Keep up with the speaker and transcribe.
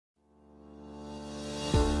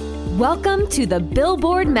Welcome to the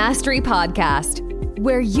Billboard Mastery Podcast,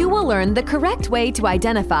 where you will learn the correct way to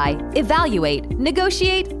identify, evaluate,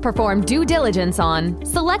 negotiate, perform due diligence on,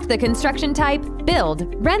 select the construction type,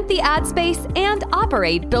 build, rent the ad space, and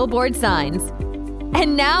operate billboard signs.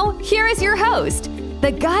 And now, here is your host,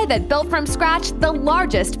 the guy that built from scratch the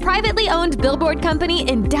largest privately owned billboard company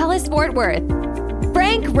in Dallas-Fort Worth,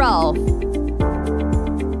 Frank Rolfe.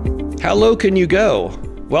 How low can you go?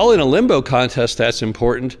 Well, in a limbo contest, that's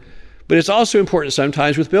important, but it's also important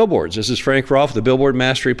sometimes with billboards. This is Frank Rolfe, the Billboard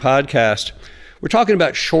Mastery Podcast. We're talking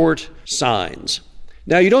about short signs.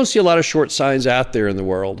 Now, you don't see a lot of short signs out there in the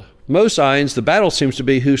world. Most signs, the battle seems to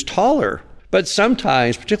be who's taller. But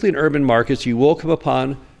sometimes, particularly in urban markets, you will come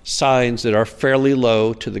upon signs that are fairly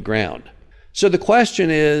low to the ground. So the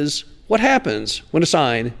question is, what happens when a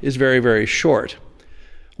sign is very, very short?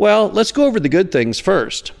 Well, let's go over the good things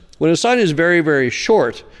first. When a sign is very, very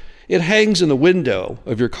short, it hangs in the window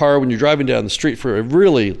of your car when you're driving down the street for a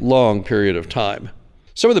really long period of time.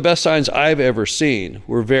 Some of the best signs I've ever seen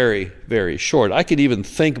were very, very short. I could even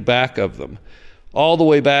think back of them. All the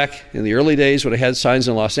way back in the early days when I had signs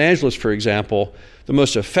in Los Angeles, for example, the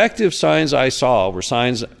most effective signs I saw were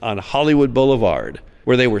signs on Hollywood Boulevard,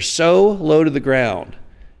 where they were so low to the ground,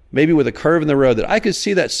 maybe with a curve in the road, that I could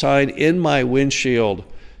see that sign in my windshield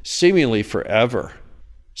seemingly forever.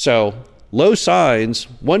 So, low signs,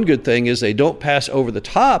 one good thing is they don't pass over the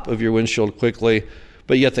top of your windshield quickly,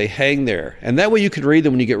 but yet they hang there. And that way you can read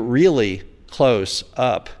them when you get really close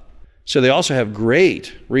up. So they also have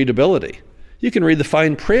great readability. You can read the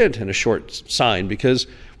fine print in a short sign because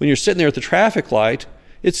when you're sitting there at the traffic light,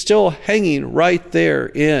 it's still hanging right there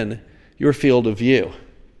in your field of view.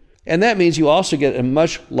 And that means you also get a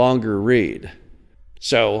much longer read.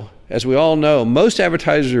 So, as we all know, most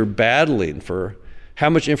advertisers are battling for how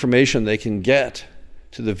much information they can get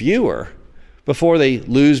to the viewer before they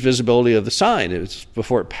lose visibility of the sign. It's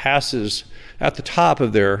before it passes at the top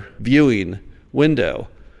of their viewing window.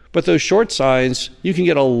 But those short signs, you can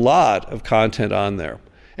get a lot of content on there.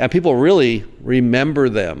 And people really remember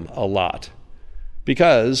them a lot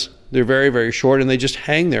because they're very, very short and they just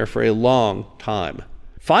hang there for a long time.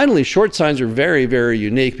 Finally, short signs are very, very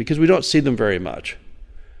unique because we don't see them very much.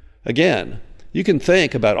 Again, you can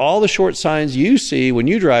think about all the short signs you see when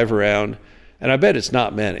you drive around, and I bet it's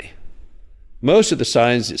not many. Most of the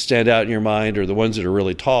signs that stand out in your mind are the ones that are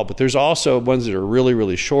really tall, but there's also ones that are really,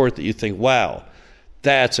 really short that you think, wow,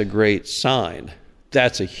 that's a great sign.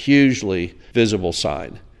 That's a hugely visible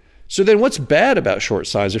sign. So then what's bad about short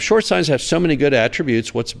signs? If short signs have so many good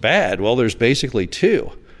attributes, what's bad? Well, there's basically two.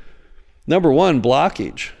 Number one,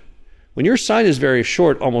 blockage. When your sign is very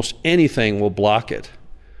short, almost anything will block it.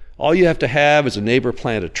 All you have to have is a neighbor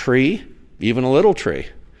plant a tree, even a little tree,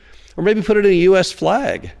 or maybe put it in a U.S.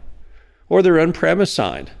 flag or their on-premise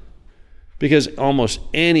sign, because almost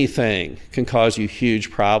anything can cause you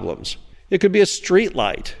huge problems. It could be a street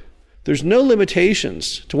light. There's no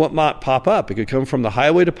limitations to what might pop up. It could come from the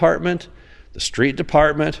highway department, the street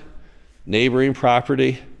department, neighboring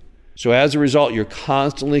property. So as a result, you're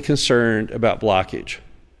constantly concerned about blockage.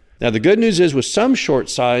 Now, the good news is with some short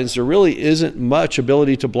signs, there really isn't much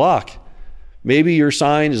ability to block. Maybe your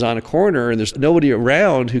sign is on a corner and there's nobody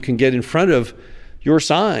around who can get in front of your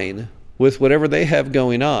sign with whatever they have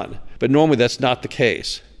going on. But normally that's not the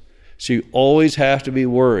case. So you always have to be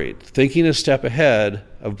worried, thinking a step ahead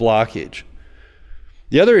of blockage.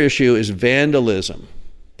 The other issue is vandalism.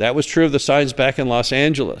 That was true of the signs back in Los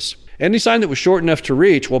Angeles. Any sign that was short enough to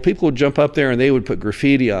reach, well, people would jump up there and they would put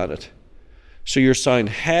graffiti on it. So your sign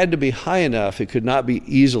had to be high enough it could not be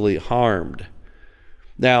easily harmed.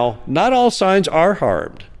 Now, not all signs are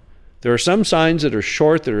harmed. There are some signs that are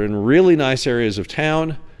short that are in really nice areas of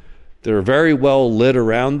town, that are very well lit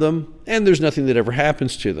around them, and there's nothing that ever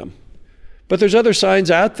happens to them. But there's other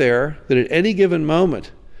signs out there that at any given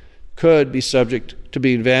moment could be subject to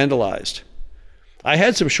being vandalized. I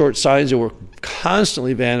had some short signs that were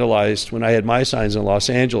constantly vandalized when I had my signs in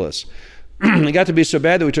Los Angeles. It got to be so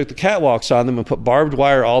bad that we took the catwalks on them and put barbed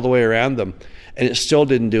wire all the way around them, and it still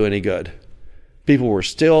didn't do any good. People were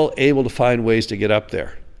still able to find ways to get up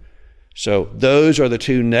there. So those are the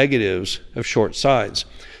two negatives of short signs.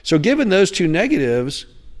 So given those two negatives,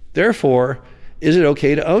 therefore, is it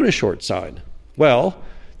okay to own a short sign? Well,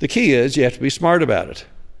 the key is you have to be smart about it.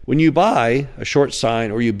 When you buy a short sign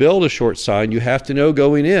or you build a short sign, you have to know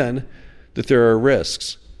going in that there are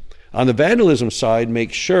risks. On the vandalism side,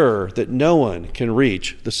 make sure that no one can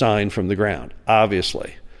reach the sign from the ground,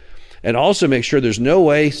 obviously. And also make sure there's no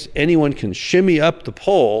way anyone can shimmy up the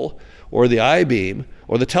pole or the I-beam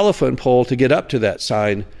or the telephone pole to get up to that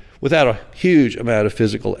sign without a huge amount of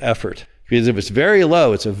physical effort. Because if it's very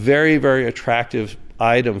low, it's a very, very attractive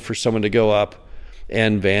item for someone to go up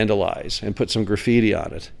and vandalize and put some graffiti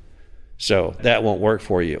on it. So that won't work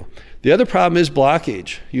for you. The other problem is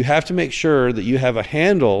blockage. You have to make sure that you have a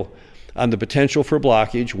handle on the potential for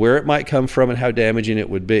blockage, where it might come from and how damaging it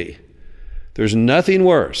would be. There's nothing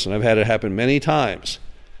worse, and I've had it happen many times,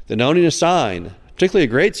 than owning a sign, particularly a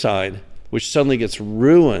great sign, which suddenly gets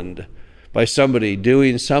ruined by somebody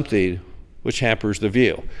doing something which hampers the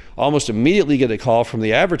view. Almost immediately get a call from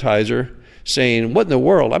the advertiser saying, "What in the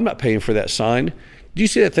world? I'm not paying for that sign. Do you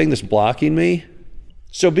see that thing that's blocking me?"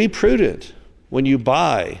 So be prudent when you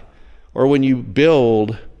buy or when you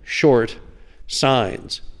build short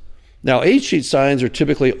signs. Now, 8-sheet signs are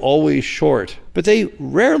typically always short, but they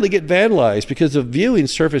rarely get vandalized because the viewing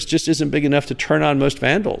surface just isn't big enough to turn on most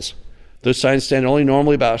vandals. Those signs stand only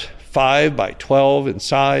normally about 5 by 12 in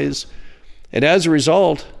size, and as a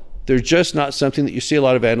result, they're just not something that you see a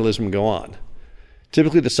lot of vandalism go on.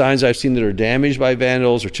 Typically, the signs I've seen that are damaged by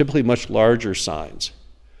vandals are typically much larger signs.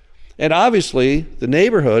 And obviously, the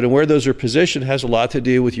neighborhood and where those are positioned has a lot to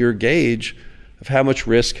do with your gauge of how much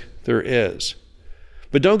risk there is.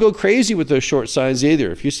 But don't go crazy with those short signs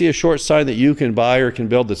either. If you see a short sign that you can buy or can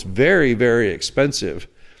build that's very, very expensive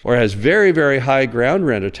or has very, very high ground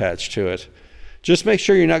rent attached to it, just make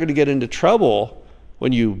sure you're not going to get into trouble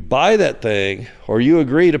when you buy that thing or you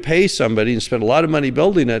agree to pay somebody and spend a lot of money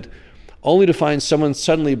building it, only to find someone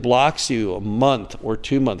suddenly blocks you a month or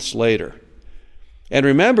 2 months later. And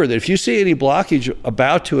remember that if you see any blockage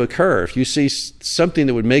about to occur, if you see something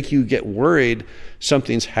that would make you get worried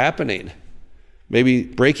something's happening, maybe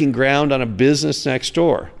breaking ground on a business next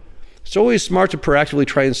door, it's always smart to proactively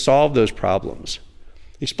try and solve those problems.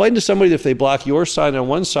 Explain to somebody that if they block your sign on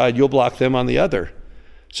one side, you'll block them on the other.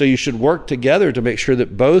 So you should work together to make sure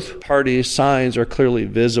that both parties' signs are clearly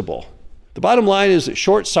visible. The bottom line is that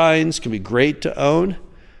short signs can be great to own,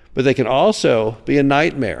 but they can also be a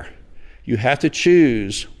nightmare. You have to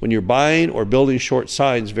choose when you're buying or building short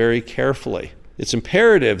signs very carefully. It's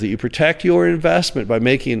imperative that you protect your investment by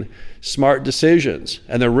making smart decisions,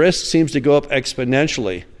 and the risk seems to go up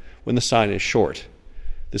exponentially when the sign is short.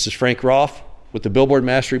 This is Frank Rolfe with the Billboard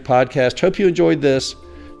Mastery Podcast. Hope you enjoyed this.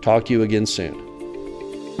 Talk to you again soon.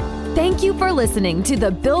 Thank you for listening to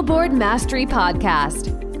the Billboard Mastery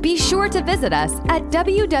Podcast. Be sure to visit us at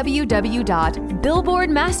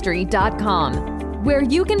www.billboardmastery.com, where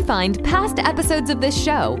you can find past episodes of this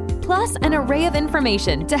show, plus an array of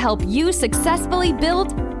information to help you successfully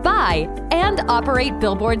build, buy, and operate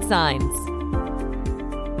billboard signs.